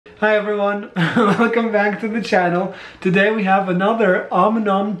Hi everyone, welcome back to the channel. Today we have another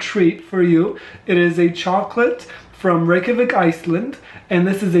Omnom treat for you. It is a chocolate from Reykjavik, Iceland, and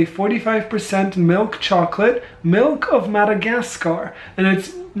this is a 45% milk chocolate, milk of Madagascar. And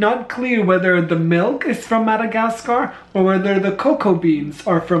it's not clear whether the milk is from Madagascar or whether the cocoa beans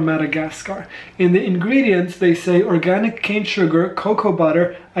are from Madagascar. In the ingredients they say organic cane sugar, cocoa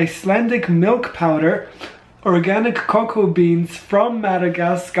butter, Icelandic milk powder, organic cocoa beans from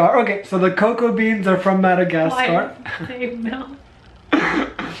Madagascar. Okay, so the cocoa beans are from Madagascar. Why say milk?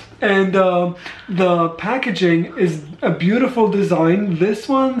 And the packaging is a beautiful design. This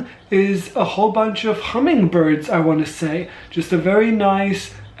one is a whole bunch of hummingbirds, I want to say. Just a very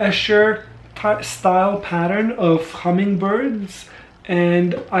nice Escher style pattern of hummingbirds.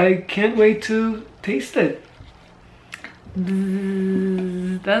 And I can't wait to taste it.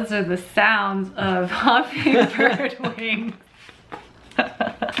 Those are the sounds of hummingbird wings.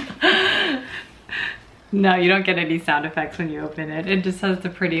 No, you don't get any sound effects when you open it. It just has the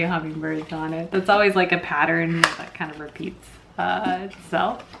pretty hummingbirds on it. That's always like a pattern that kind of repeats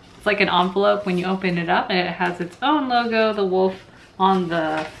itself. It's like an envelope when you open it up, and it has its own logo, the wolf on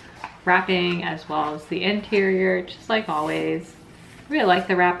the wrapping as well as the interior, just like always. I really like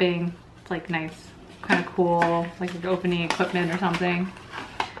the wrapping. It's like nice, kind of cool, like you're opening equipment or something.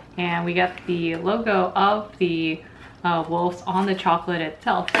 And we got the logo of the wolves on the chocolate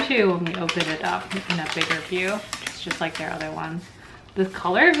itself too when we open it up in a bigger view. It's just like their other ones. The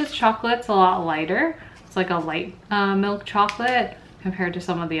color of this chocolate's a lot lighter. It's like a light milk chocolate compared to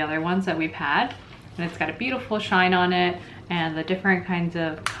some of the other ones that we've had. And it's got a beautiful shine on it, and the different kinds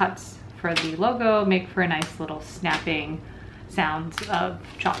of cuts for the logo make for a nice little snapping sounds of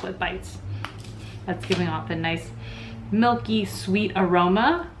chocolate bites. That's giving off a nice milky sweet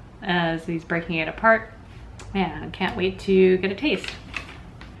aroma as he's breaking it apart. Man, I can't wait to get a taste.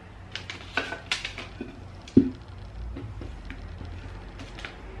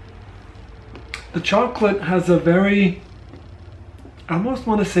 The chocolate has a very, I almost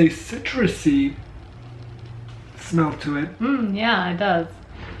want to say citrusy smell to it. Yeah, it does.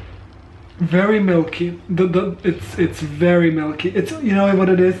 Very milky. It's very milky. It's, you know what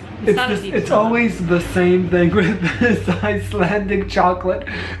it is? It's always the same thing with this Icelandic chocolate.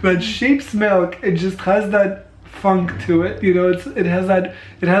 That sheep's milk, it just has that funk to it. You know, it has that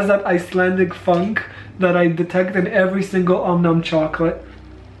Icelandic funk that I detect in every single Omnom chocolate.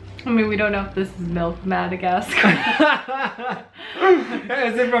 I mean, we don't know if this is milk from Madagascar.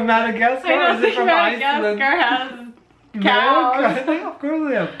 Is it from Madagascar? I don't or is think it from Madagascar Iceland? has cows. Milk? Of course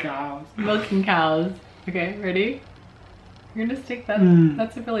they have cows. Milk and cows. Okay, ready? You're gonna stick that.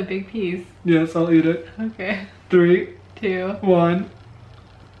 That's a really big piece. Yes, I'll eat it. Okay. 3, 2, 1.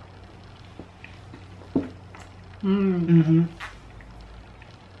 Mm.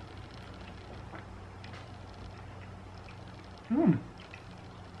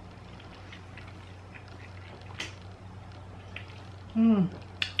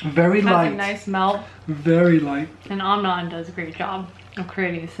 Very light. That's a nice melt. Very light. And Omnom does a great job of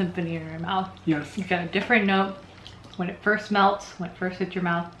creating a symphony in your mouth. Yes. You've got a different note when it first melts, when it first hits your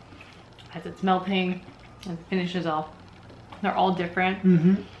mouth, as it's melting, and it finishes off. They're all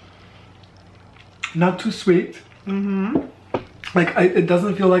different. Not too sweet. Like, it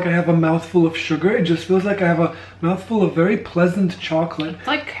doesn't feel like I have a mouthful of sugar. It just feels like I have a mouthful of very pleasant chocolate. It's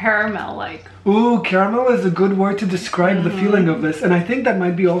like caramel-like. Ooh, caramel is a good word to describe the feeling of this. And I think that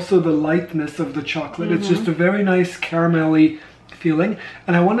might be also the lightness of the chocolate. It's just a very nice caramelly feeling.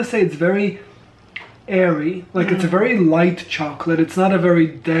 And I want to say it's very airy. Like, it's a very light chocolate. It's not a very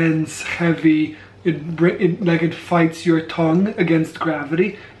dense, heavy... It fights your tongue against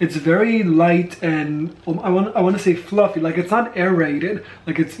gravity. It's very light and I want to say fluffy. Like, it's not aerated.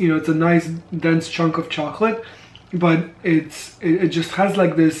 Like, it's, you know, it's a nice dense chunk of chocolate, but it just has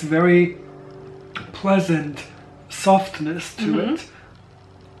like this very pleasant softness to it.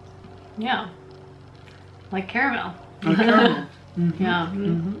 Yeah, like caramel. Like caramel. Yeah.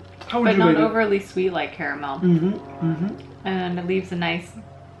 How would but you not rate it? overly sweet like caramel. And it leaves a nice,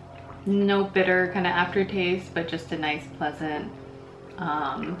 no bitter kind of aftertaste, but just a nice pleasant.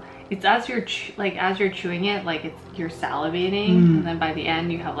 It's as you're chewing it, like you're salivating, and then by the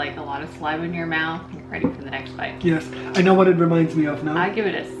end you have like a lot of saliva in your mouth. You're ready for the next bite. Yes, I know what it reminds me of now. I give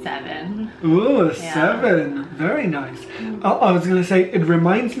it a 7. Ooh, a 7. Very nice. I was gonna say, it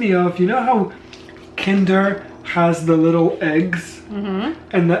reminds me of, you know how Kinder has the little eggs,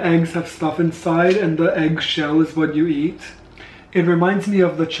 and the eggs have stuff inside, and the egg shell is what you eat. It reminds me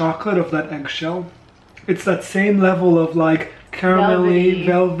of the chocolate of that eggshell. It's that same level of like caramelly,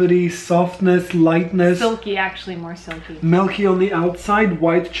 velvety, softness, lightness. Silky, actually more silky. Milky on the outside,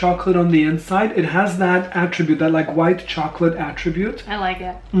 white chocolate on the inside. It has that attribute, that like white chocolate attribute. I like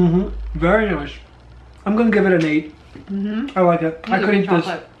it. Very nice. I'm gonna give it an 8. I like it. I could eat this.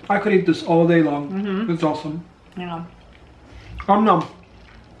 I could eat this all day long. It's awesome. Yeah. Omnom.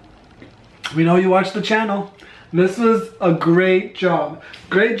 We know you watch the channel. This was a great job.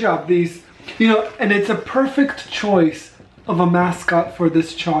 Great job. These, you know, and it's a perfect choice of a mascot for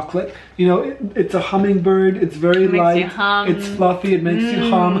this chocolate. You know, it's a hummingbird. It's very light. It's fluffy. It makes you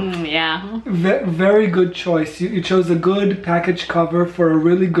hum. Yeah. Very good choice. You chose a good package cover for a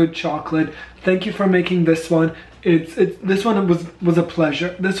really good chocolate. Thank you for making this one. This one was a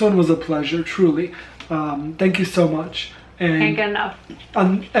pleasure. This one was a pleasure, truly. Thank you so much. And can't get enough.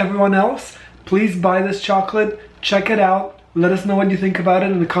 Everyone else, please buy this chocolate. Check it out. Let us know what you think about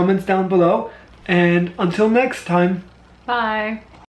it in the comments down below. And until next time. Bye.